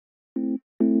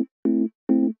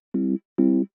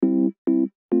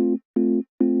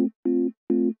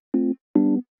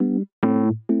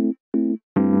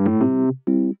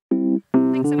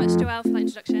Thanks so much, Joelle, for that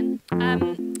introduction.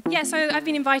 Yeah, so I've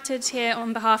been invited here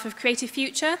on behalf of Creative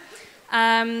Future.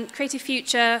 Creative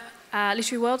Future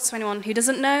Literary Worlds, for anyone who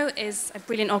doesn't know, is a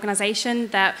brilliant organisation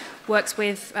that works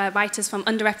with writers from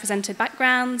underrepresented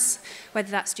backgrounds, whether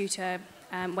that's due to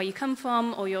where you come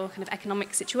from or your kind of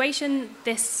economic situation.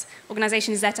 This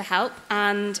organisation is there to help,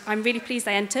 and I'm really pleased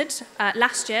I entered.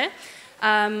 Last year,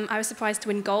 I was surprised to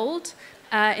win gold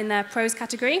in their prose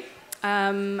category.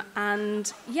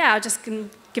 And yeah, I'll just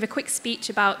give a quick speech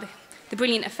about the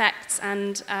brilliant effects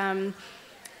and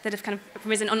that have kind of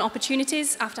arisen on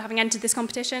opportunities after having entered this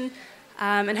competition.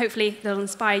 And hopefully they'll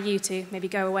inspire you to maybe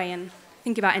go away and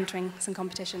think about entering some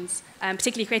competitions,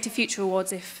 particularly Creative Future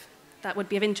Awards if that would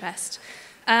be of interest.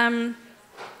 So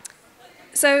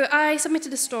I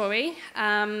submitted a story.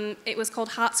 It was called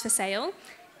Hearts for Sale.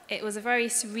 It was a very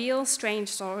surreal, strange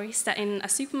story set in a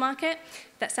supermarket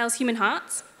that sells human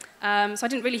hearts. So I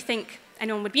didn't really think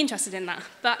anyone would be interested in that.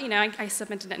 But, you know, I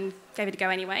submitted it and gave it a go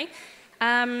anyway.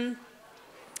 And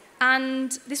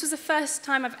this was the first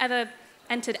time I've ever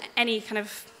entered any kind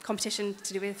of competition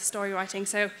to do with story writing.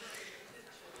 So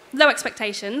low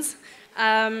expectations.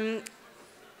 And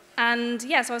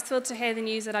yeah, so I was thrilled to hear the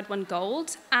news that I'd won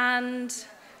gold. And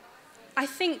I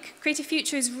think Creative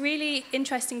Future is really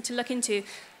interesting to look into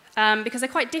because they're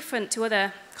quite different to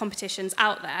other competitions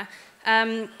out there.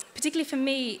 Particularly for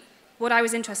me, what I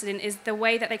was interested in is the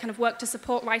way that they kind of work to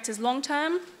support writers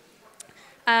long-term,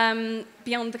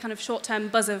 beyond the kind of short-term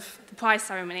buzz of the prize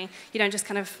ceremony. You don't just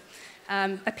kind of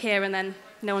appear and then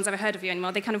no one's ever heard of you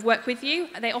anymore. They kind of work with you.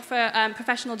 They offer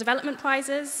professional development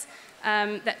prizes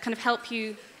that kind of help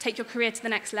you take your career to the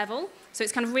next level. So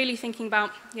it's kind of really thinking about,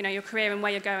 you know, your career and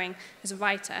where you're going as a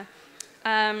writer.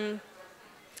 In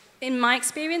my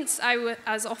experience, I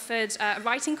was offered a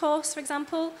writing course, for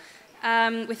example,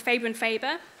 with Faber and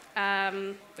Faber,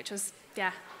 which was,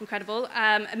 yeah, incredible.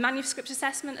 A manuscript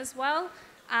assessment as well,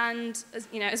 and,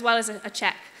 you know, as well as a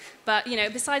check. But, you know,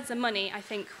 besides the money, I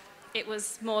think it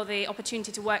was more the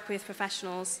opportunity to work with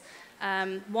professionals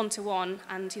one-to-one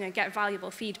and, you know, get valuable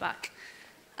feedback.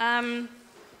 So,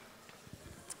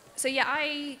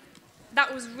 yeah,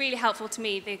 that was really helpful to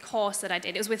me, the course that I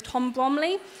did. It was with Tom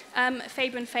Bromley,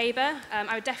 Faber and Faber.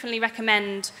 I would definitely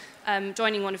recommend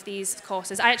joining one of these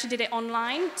courses. I actually did it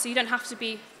online, so you don't have to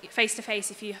be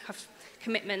face-to-face if you have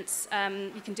commitments.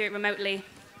 You can do it remotely,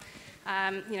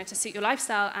 you know, to suit your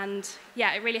lifestyle. And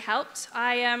yeah, it really helped.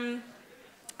 I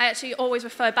actually always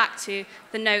refer back to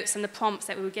the notes and the prompts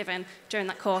that we were given during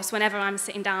that course whenever I'm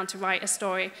sitting down to write a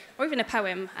story or even a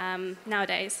poem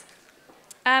nowadays.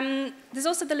 There's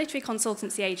also the Literary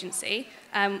Consultancy Agency,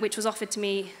 which was offered to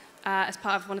me as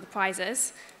part of one of the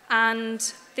prizes.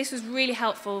 And this was really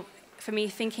helpful for me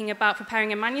thinking about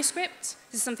preparing a manuscript.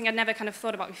 This is something I'd never kind of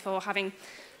thought about before, having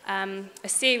a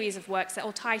series of works that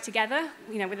all tie together,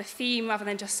 you know, with a theme rather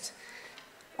than just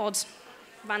odd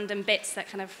random bits that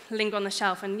kind of linger on the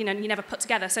shelf and, you know, you never put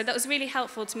together. So that was really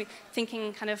helpful to me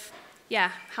thinking kind of,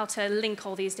 yeah, how to link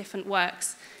all these different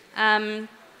works.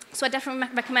 So I definitely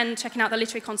recommend checking out the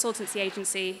Literary Consultancy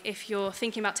Agency if you're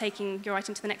thinking about taking your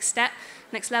writing to the next step,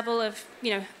 next level of, you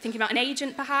know, thinking about an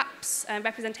agent perhaps,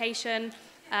 representation.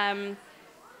 Yeah,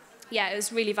 it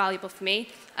was really valuable for me.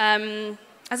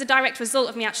 As a direct result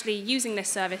of me actually using this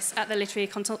service at the Literary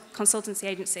Consultancy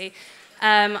Agency,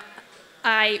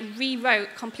 I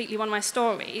rewrote completely one of my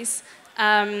stories,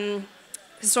 a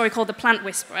story called The Plant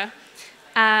Whisperer,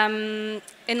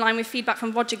 in line with feedback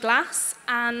from Roger Glass,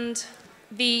 and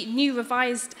the new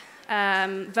revised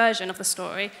version of the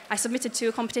story I submitted to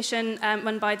a competition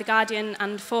run by The Guardian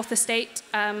and Fourth Estate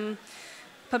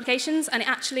publications, and it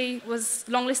actually was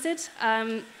longlisted.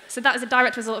 So that was a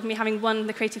direct result of me having won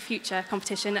the Creative Future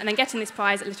competition and then getting this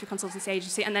prize at Literary Consultancy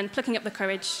Agency and then plucking up the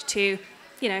courage to,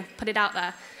 you know, put it out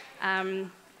there.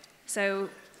 So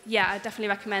yeah, I definitely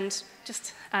recommend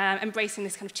just embracing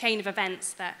this kind of chain of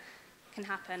events that can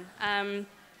happen.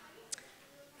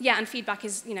 Yeah, and feedback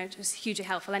is, you know, just hugely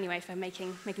helpful anyway for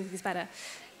making things better.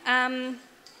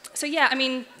 So yeah, I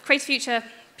mean, Creative Future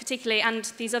particularly, and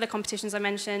these other competitions I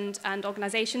mentioned and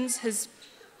organisations, has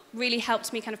really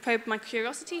helped me kind of probe my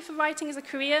curiosity for writing as a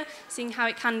career, seeing how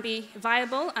it can be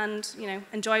viable and, you know,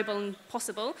 enjoyable and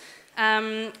possible.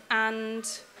 And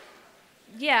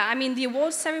yeah, I mean, the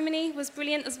awards ceremony was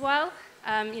brilliant as well.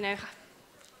 You know,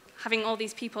 having all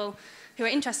these people who are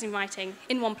interested in writing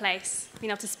in one place, being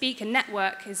able to speak and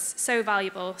network is so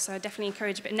valuable. So I definitely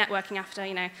encourage a bit of networking after,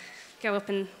 you know, go up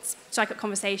and strike up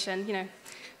conversation. You know,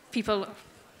 people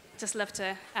just love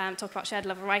to talk about shared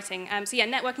love of writing. So yeah,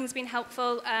 networking's been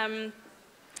helpful.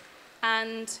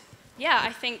 And yeah,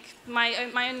 I think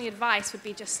my only advice would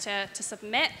be just to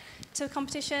submit. to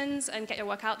competitions and get your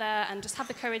work out there, and just have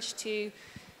the courage to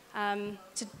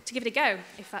give it a go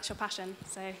if that's your passion.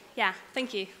 So yeah,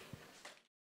 thank you.